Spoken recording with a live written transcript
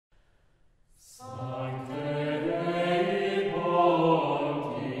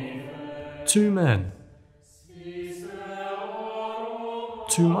Two men,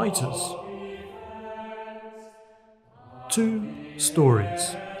 two mitres, two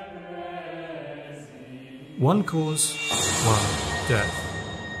stories, one cause, one death,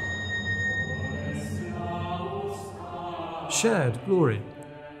 shared glory.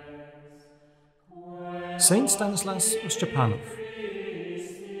 Saint Stanislas of Szczepanów,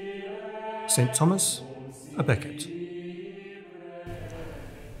 Saint Thomas a Becket.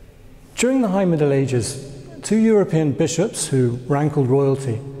 During the High Middle Ages, two European bishops who rankled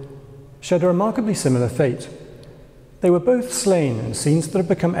royalty shared a remarkably similar fate. They were both slain in scenes that have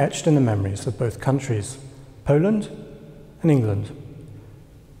become etched in the memories of both countries, Poland and England.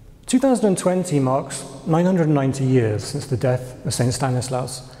 2020 marks 990 years since the death of Saint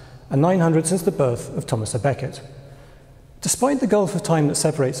Stanislas and 900 since the birth of Thomas a Becket. Despite the gulf of time that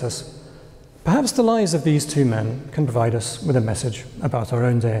separates us, perhaps the lives of these two men can provide us with a message about our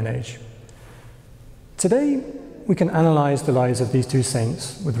own day and age. Today, we can analyse the lives of these two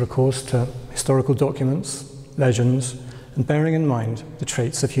saints with recourse to historical documents, legends, and bearing in mind the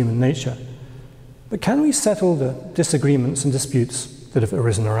traits of human nature. But can we settle the disagreements and disputes that have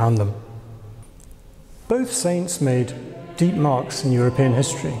arisen around them? Both saints made deep marks in European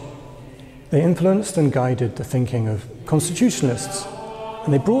history. They influenced and guided the thinking of constitutionalists,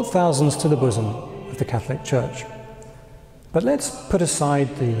 and they brought thousands to the bosom of the Catholic Church. But let's put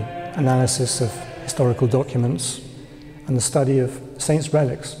aside the analysis of historical documents and the study of saints'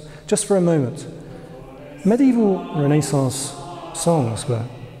 relics just for a moment. Medieval Renaissance songs were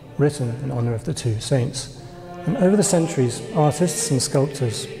written in honour of the two saints, and over the centuries artists and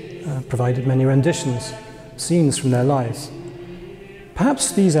sculptors provided many renditions, scenes from their lives.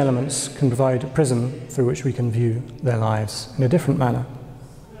 Perhaps these elements can provide a prism through which we can view their lives in a different manner.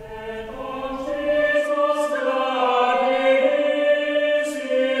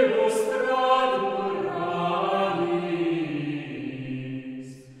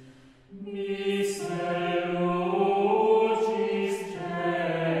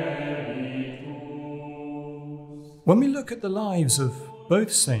 When we look at the lives of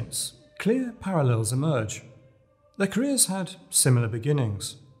both saints, clear parallels emerge. Their careers had similar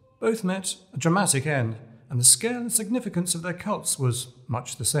beginnings. Both met a dramatic end, and the scale and significance of their cults was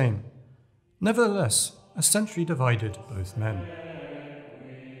much the same. Nevertheless, a century divided both men.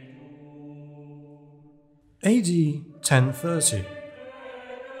 AD 1030.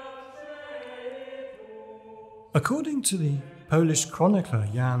 According to the Polish chronicler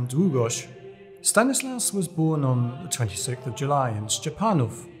Jan Długosz, Stanislas was born on the 26th of July in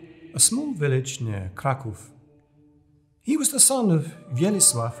Szczepanów, a small village near Krakow. He was the son of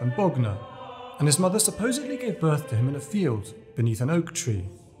Wielisław and Bogna, and his mother supposedly gave birth to him in a field beneath an oak tree.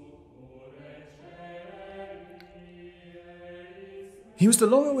 He was the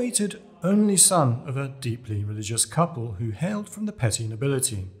long-awaited only son of a deeply religious couple who hailed from the petty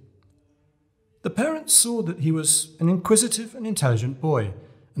nobility. The parents saw that he was an inquisitive and intelligent boy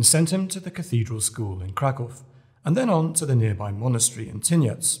and sent him to the cathedral school in Krakow, and then on to the nearby monastery in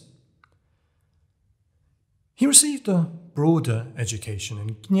Tyniec. He received a broader education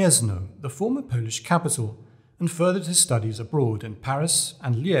in Gniezno, the former Polish capital, and furthered his studies abroad in Paris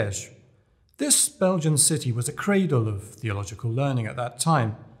and Liège. This Belgian city was a cradle of theological learning at that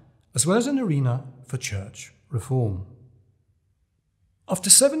time, as well as an arena for church reform. After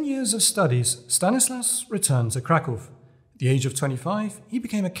 7 years of studies, Stanislas returned to Krakow. At the age of 25, he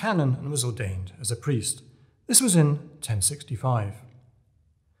became a canon and was ordained as a priest. This was in 1065.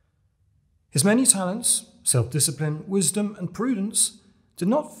 His many talents, self-discipline, wisdom, and prudence did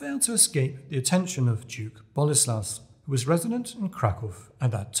not fail to escape the attention of Duke Boleslas, who was resident in Krakow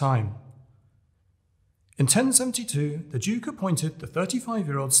at that time. In 1072, the Duke appointed the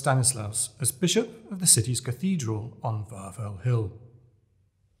 35-year-old Stanislas as bishop of the city's cathedral on Wawel Hill.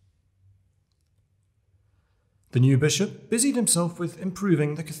 The new bishop busied himself with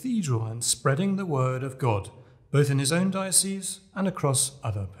improving the cathedral and spreading the word of God, both in his own diocese and across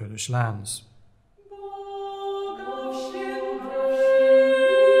other Polish lands.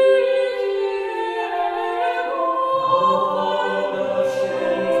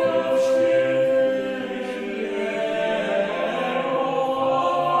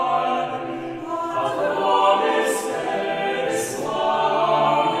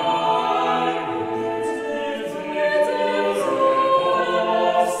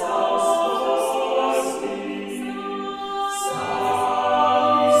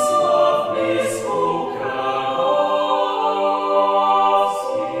 Sław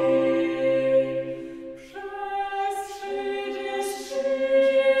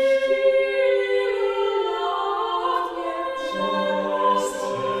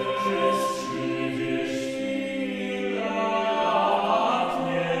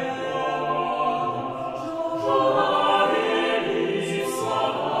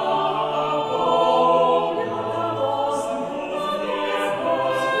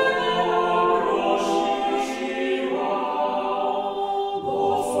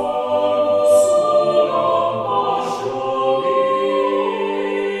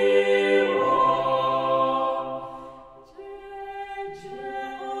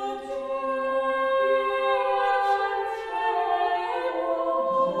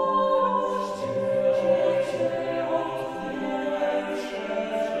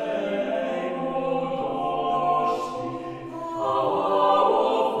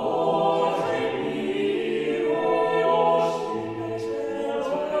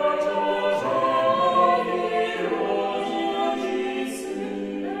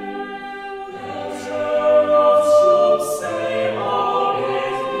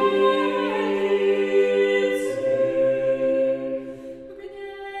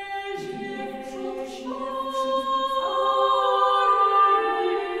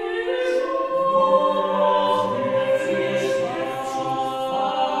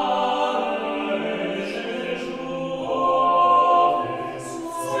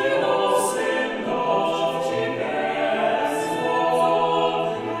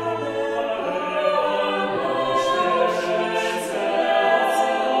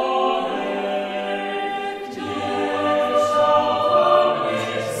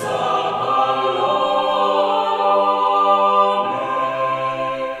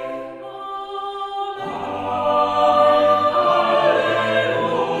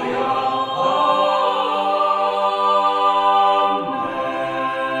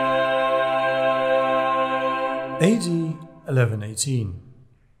AD 1118.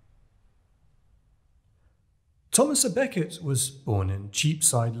 Thomas à Becket was born in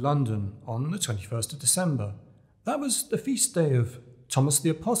Cheapside, London on the 21st of December. That was the feast day of Thomas the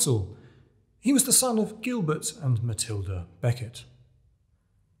Apostle. He was the son of Gilbert and Matilda Becket.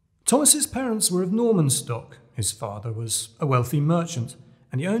 Thomas's parents were of Norman stock. His father was a wealthy merchant,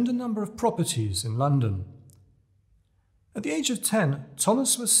 and he owned a number of properties in London. At the age of 10,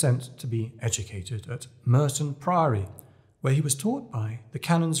 Thomas was sent to be educated at Merton Priory, where he was taught by the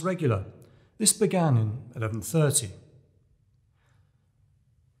canons regular. This began in 1130.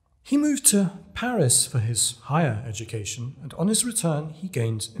 He moved to Paris for his higher education, and on his return he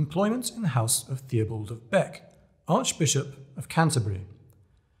gained employment in the house of Theobald of Bec, Archbishop of Canterbury.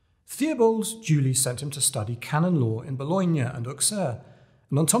 Theobald duly sent him to study canon law in Bologna and Auxerre,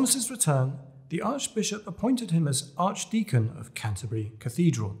 and on Thomas's return, the Archbishop appointed him as Archdeacon of Canterbury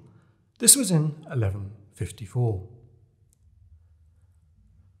Cathedral. This was in 1154.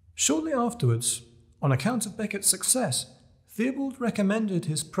 Shortly afterwards, on account of Becket's success, Theobald recommended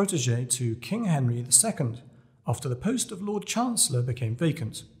his protégé to King Henry II after the post of Lord Chancellor became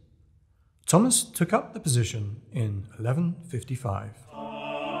vacant. Thomas took up the position in 1155.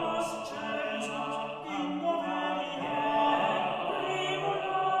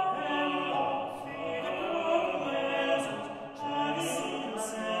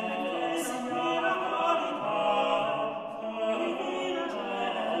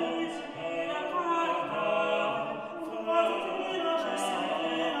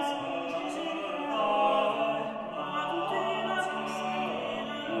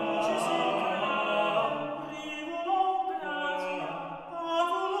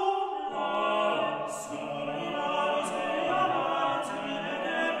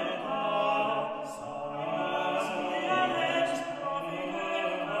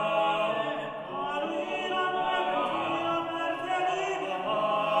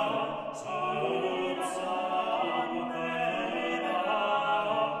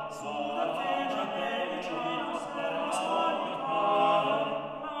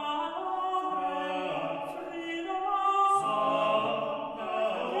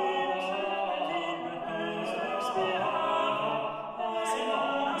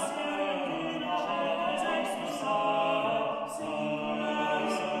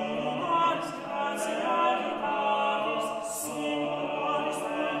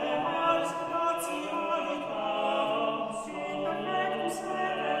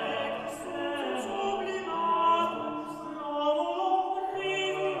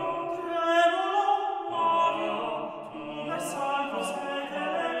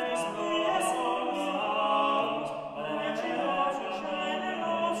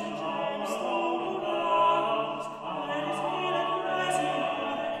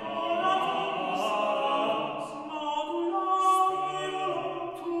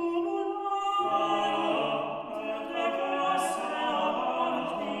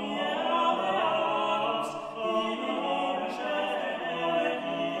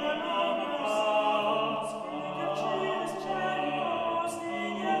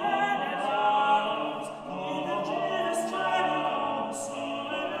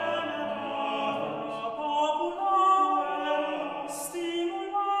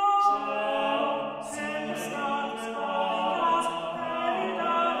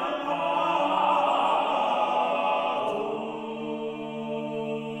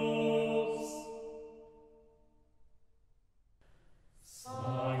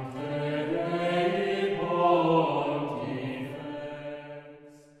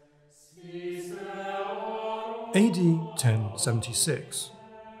 AD 1076.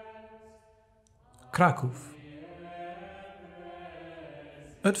 Krakow.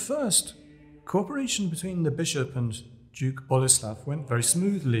 At first, cooperation between the bishop and Duke Boleslav went very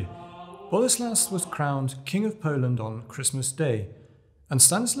smoothly. Boleslav was crowned King of Poland on Christmas Day, and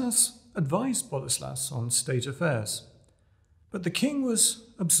Stanislas advised Boleslav on state affairs. But the king was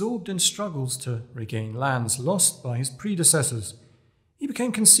absorbed in struggles to regain lands lost by his predecessors. He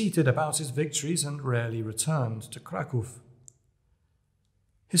became conceited about his victories and rarely returned to Krakow.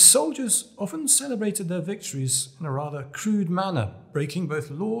 His soldiers often celebrated their victories in a rather crude manner, breaking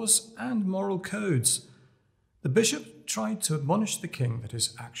both laws and moral codes. The bishop tried to admonish the king that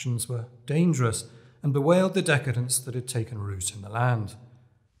his actions were dangerous and bewailed the decadence that had taken root in the land.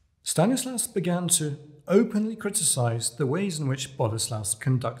 Stanislas began to openly criticize the ways in which Boleslav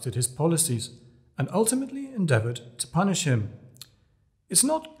conducted his policies and ultimately endeavored to punish him. It's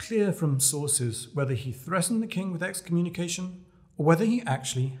not clear from sources whether he threatened the king with excommunication or whether he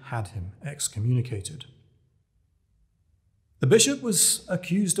actually had him excommunicated. The bishop was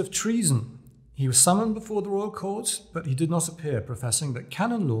accused of treason. He He was summoned before the royal court, but he did not appear, professing that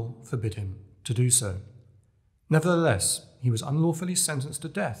canon law forbid him to do so. Nevertheless, he was unlawfully sentenced to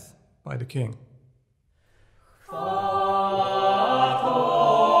death by the king.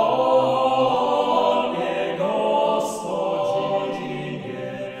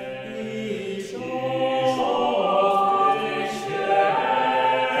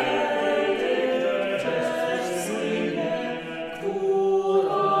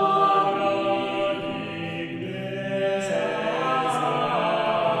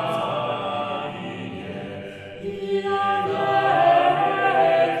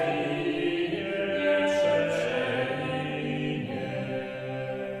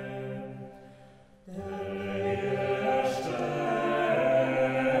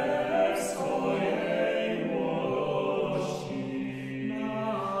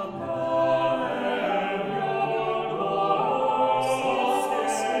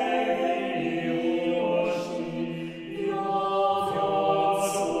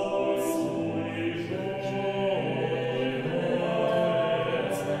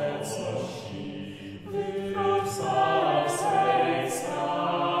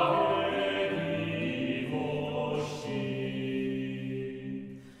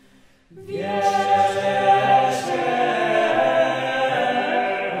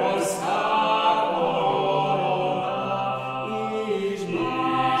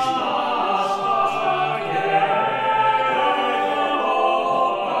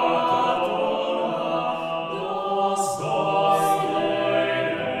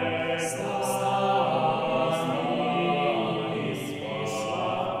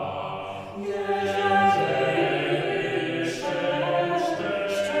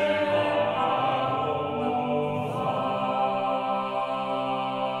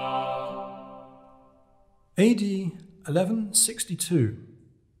 AD 1162.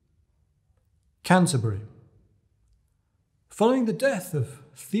 Canterbury. Following the death of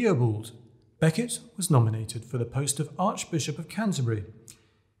Theobald, Becket was nominated for the post of Archbishop of Canterbury.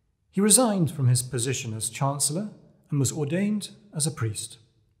 He resigned from his position as Chancellor and was ordained as a priest.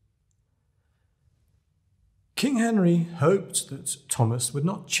 King Henry hoped that Thomas would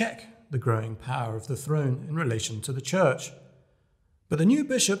not check the growing power of the throne in relation to the church, but the new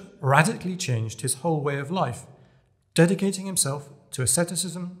bishop radically changed his whole way of life, dedicating himself to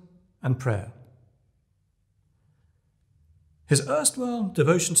asceticism and prayer. His erstwhile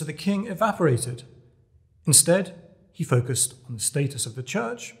devotion to the king evaporated. Instead, he focused on the status of the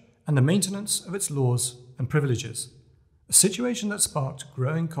church and the maintenance of its laws and privileges, a situation that sparked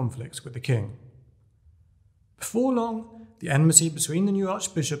growing conflicts with the king. Before long, the enmity between the new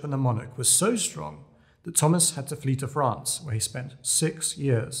archbishop and the monarch was so strong that Thomas had to flee to France, where he spent 6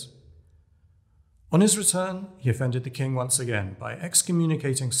 years. On his return, he offended the king once again by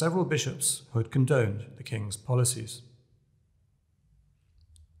excommunicating several bishops who had condoned the king's policies.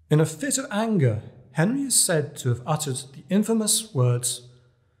 In a fit of anger, Henry is said to have uttered the infamous words,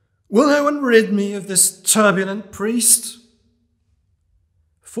 "Will no one rid me of this turbulent priest?"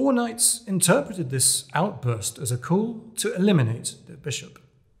 4 knights interpreted this outburst as a call to eliminate the bishop.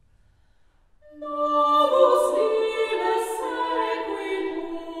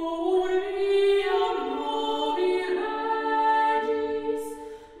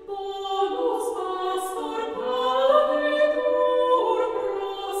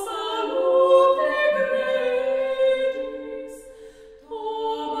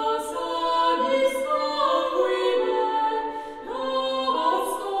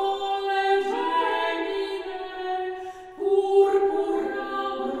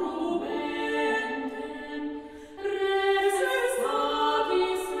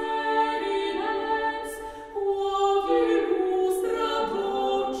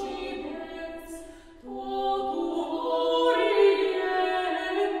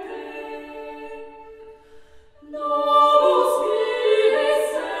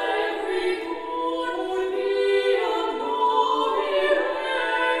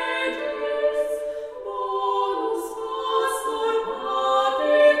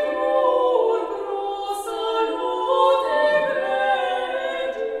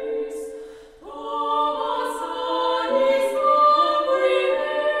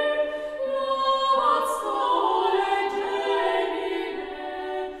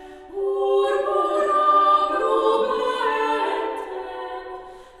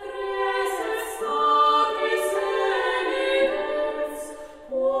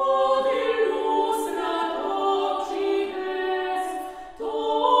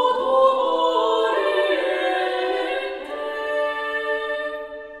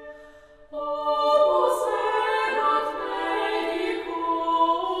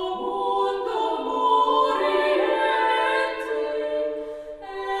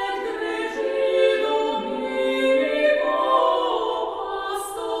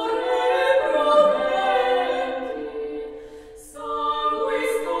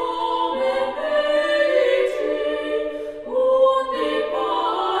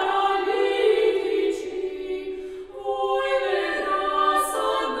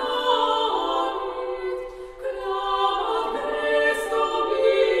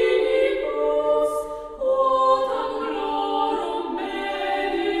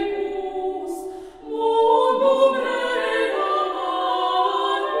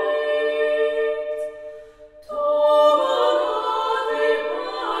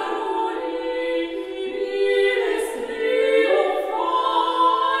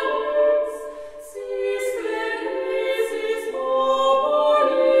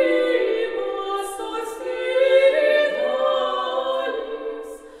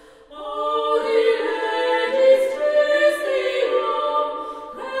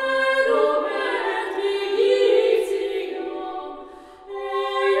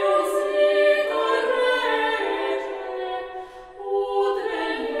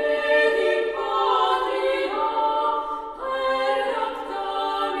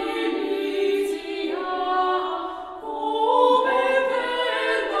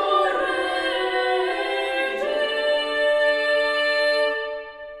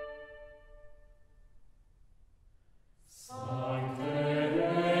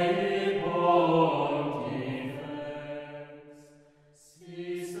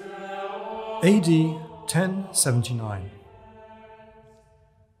 AD 1079.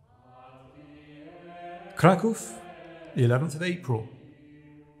 Krakow, the 11th of April.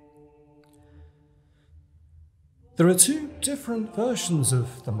 There are two different versions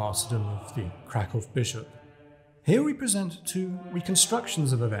of the martyrdom of the Krakow bishop. Here we present two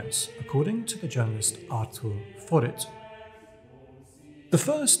reconstructions of events according to the journalist Artur Foryt. The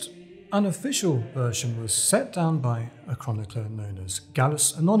first unofficial version was set down by a chronicler known as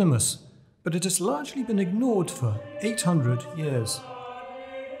Gallus Anonymous, but it has largely been ignored for 800 years.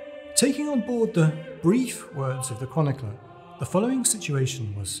 Taking on board the brief words of the chronicler, the following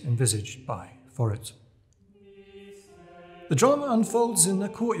situation was envisaged by Foryt. The drama unfolds in the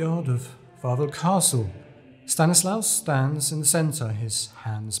courtyard of Wawel Castle. Stanislaus stands in the centre, his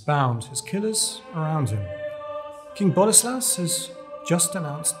hands bound, his killers around him. King Boleslas has just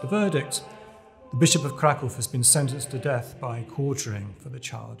announced the verdict. The Bishop of Krakow has been sentenced to death by quartering for the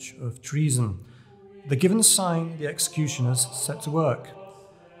charge of treason. The given sign, the executioners set to work.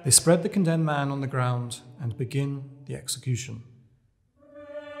 They spread the condemned man on the ground and begin the execution.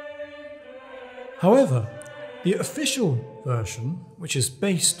 However, the official version, which is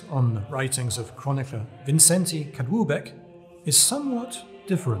based on the writings of chronicler Wincenty Kadłubek, is somewhat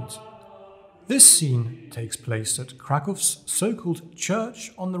different. This scene takes place at Krakow's so-called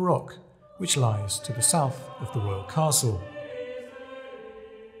Church on the Rock, which lies to the south of the royal castle.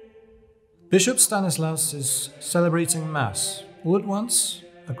 Bishop Stanislaus is celebrating Mass. All at once,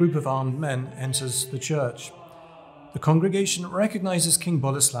 a group of armed men enters the church. The congregation recognizes King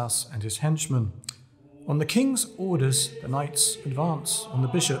Boleslas and his henchmen. On the king's orders, the knights advance on the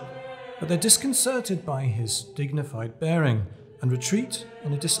bishop, but they're disconcerted by his dignified bearing and retreat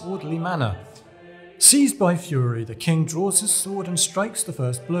in a disorderly manner. Seized by fury, the king draws his sword and strikes the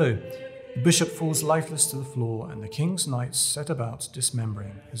first blow. The bishop falls lifeless to the floor, and the king's knights set about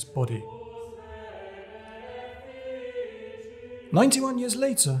dismembering his body. 91 years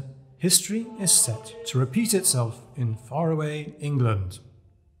later, history is set to repeat itself in faraway England.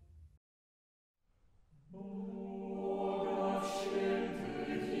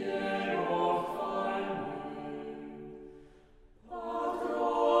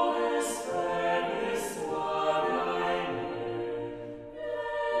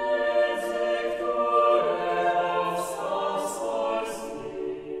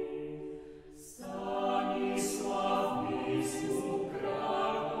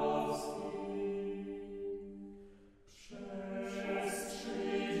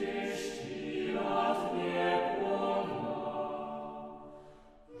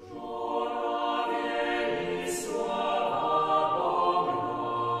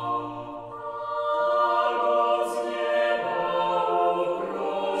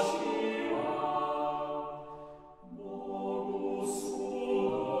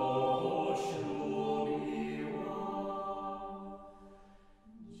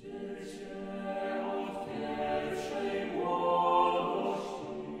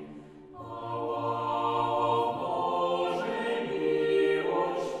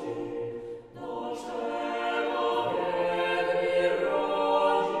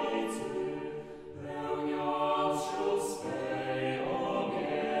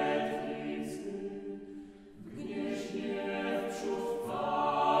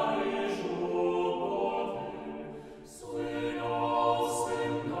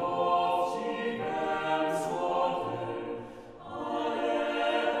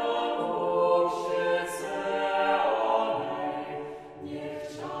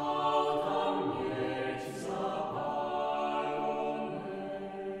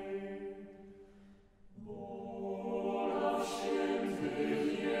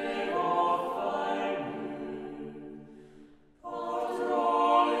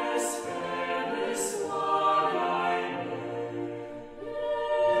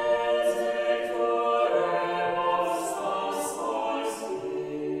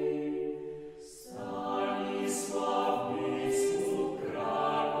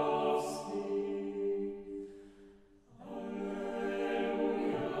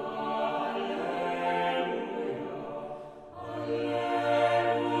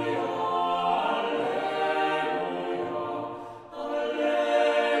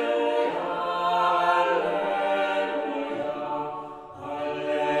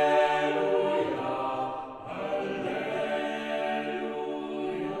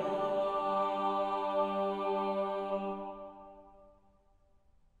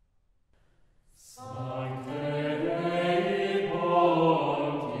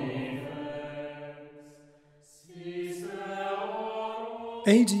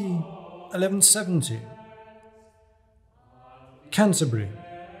 AD 1170. Canterbury,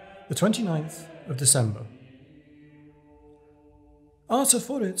 the 29th of December. Artur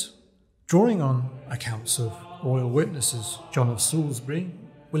Foryt, drawing on accounts of royal witnesses John of Salisbury,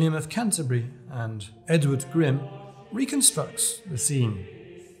 William of Canterbury and Edward Grim, reconstructs the scene.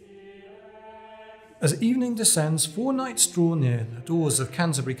 As evening descends, 4 knights draw near the doors of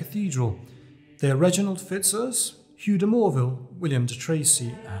Canterbury Cathedral. They are Reginald Fitzurse, Hugh de Morville, William de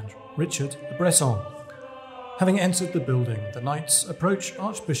Tracy and Richard de Bresson. Having entered the building, the knights approach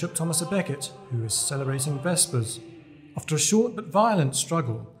Archbishop Thomas à Becket, who is celebrating Vespers. After a short but violent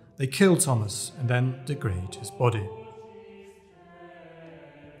struggle, they kill Thomas and then degrade his body.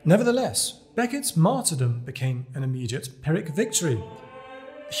 Nevertheless, Becket's martyrdom became an immediate Pyrrhic victory.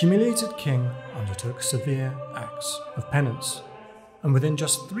 The humiliated king undertook severe acts of penance, and within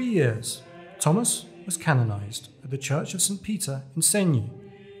just 3 years, Thomas was canonised at the Church of St. Peter in Segni,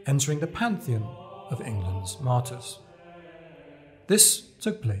 entering the pantheon of England's martyrs. This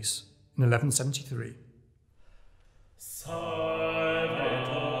took place in 1173.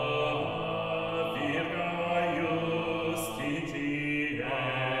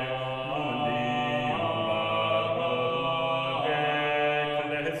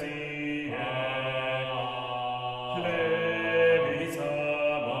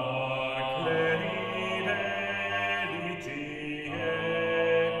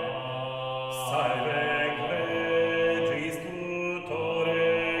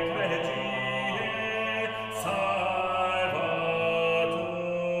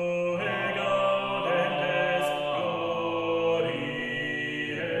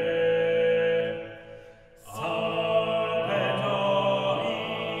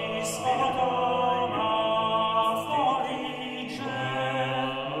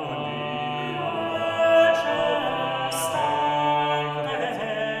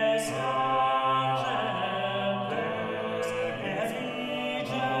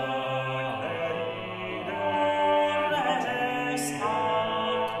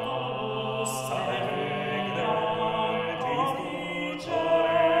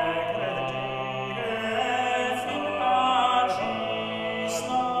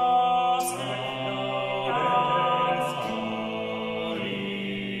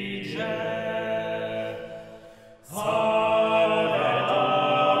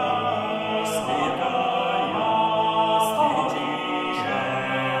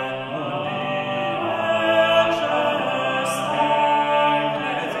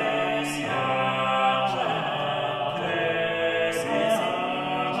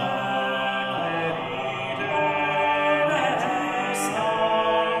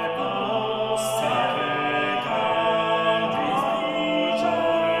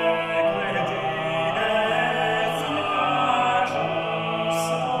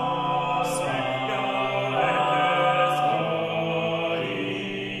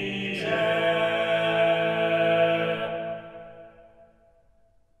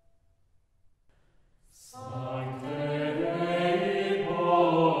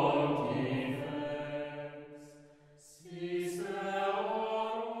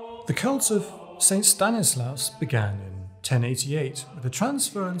 The cult of St. Stanislaus began in 1088 with the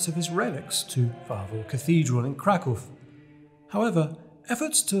transference of his relics to Wawel Cathedral in Krakow. However,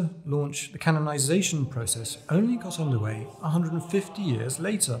 efforts to launch the canonization process only got underway 150 years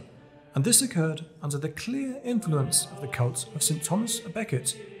later, and this occurred under the clear influence of the cult of St. Thomas à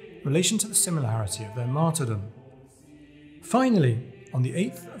Becket in relation to the similarity of their martyrdom. Finally, on the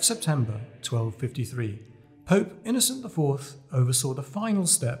 8th of September 1253, Pope Innocent IV oversaw the final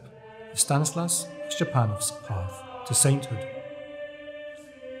step of Stanislas Szczepanov's path to sainthood.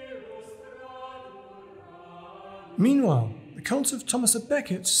 Meanwhile, the cult of Thomas à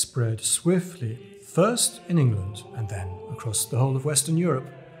Becket spread swiftly, first in England and then across the whole of Western Europe.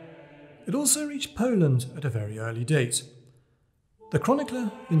 It also reached Poland at a very early date. The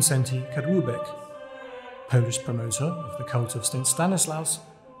chronicler Wincenty Kadłubek, Polish promoter of the cult of St. Stanislaus,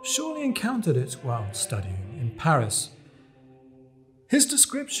 surely encountered it while studying in Paris. His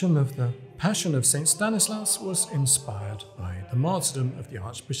description of the Passion of St. Stanislaus was inspired by the martyrdom of the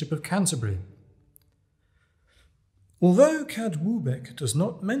Archbishop of Canterbury. Although Kadłubek does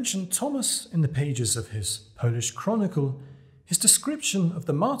not mention Thomas in the pages of his Polish chronicle, his description of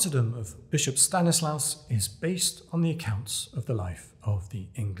the martyrdom of Bishop Stanislaus is based on the accounts of the life of the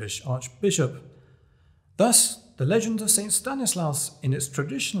English Archbishop. Thus, the legend of St. Stanislaus, in its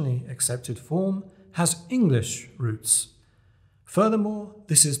traditionally accepted form, has English roots. Furthermore,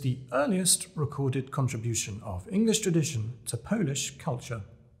 this is the earliest recorded contribution of English tradition to Polish culture.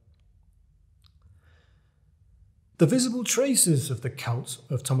 The visible traces of the cult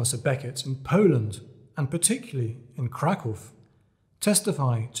of Thomas à Becket in Poland, and particularly in Krakow,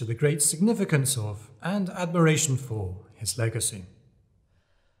 testify to the great significance of and admiration for his legacy.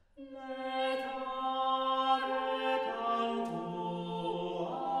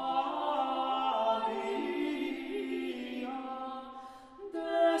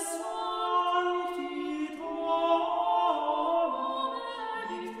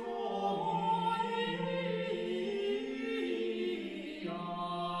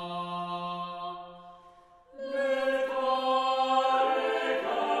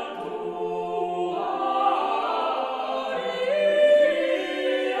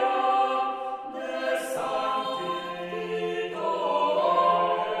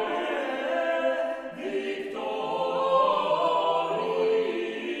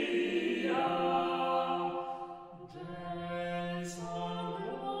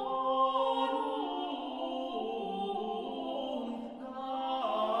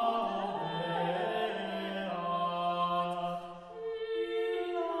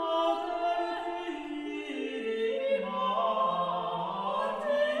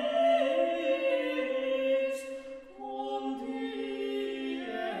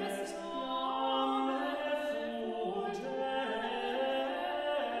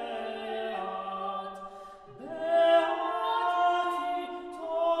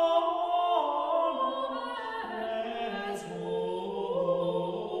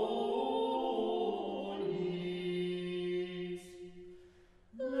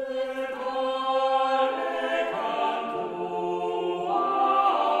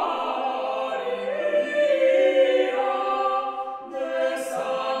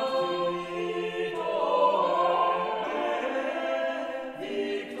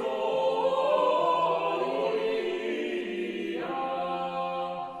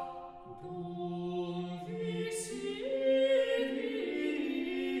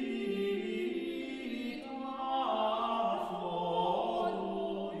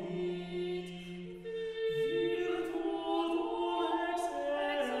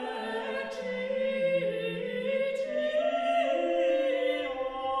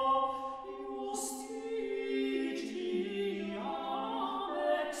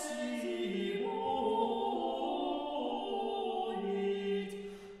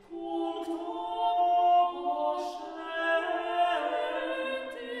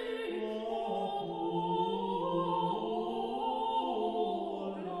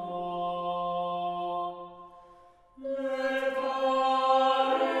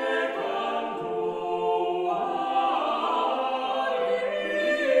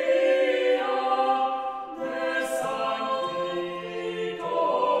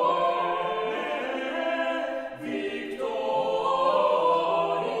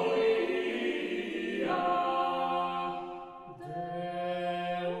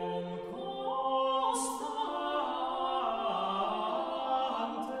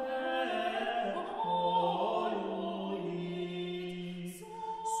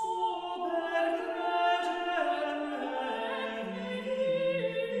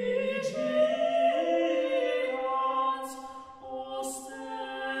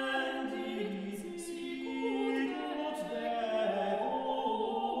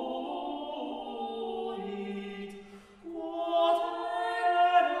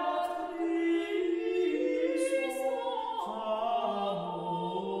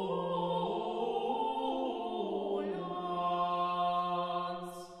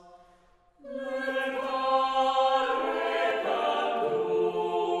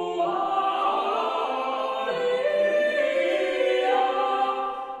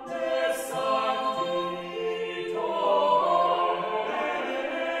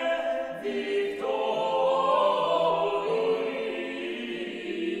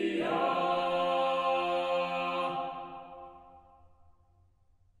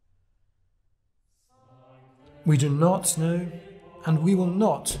 We do not know, and we will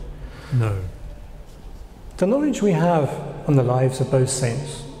not know. The knowledge we have on the lives of both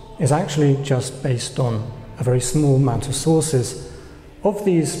saints is actually just based on a very small amount of sources. Of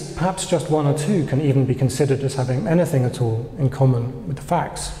these, perhaps just one or two can even be considered as having anything at all in common with the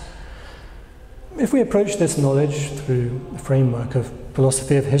facts. If we approach this knowledge through the framework of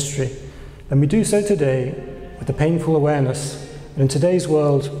philosophy of history, then we do so today with the painful awareness that in today's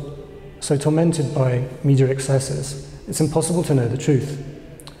world, so tormented by media excesses, it's impossible to know the truth.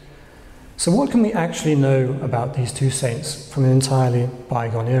 So what can we actually know about these two saints from an entirely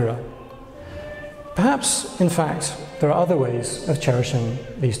bygone era? Perhaps, in fact, there are other ways of cherishing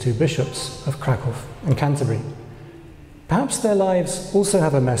these two bishops of Krakow and Canterbury. Perhaps their lives also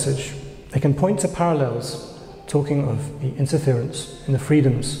have a message. They can point to parallels, talking of the interference in the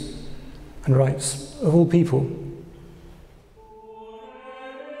freedoms and rights of all people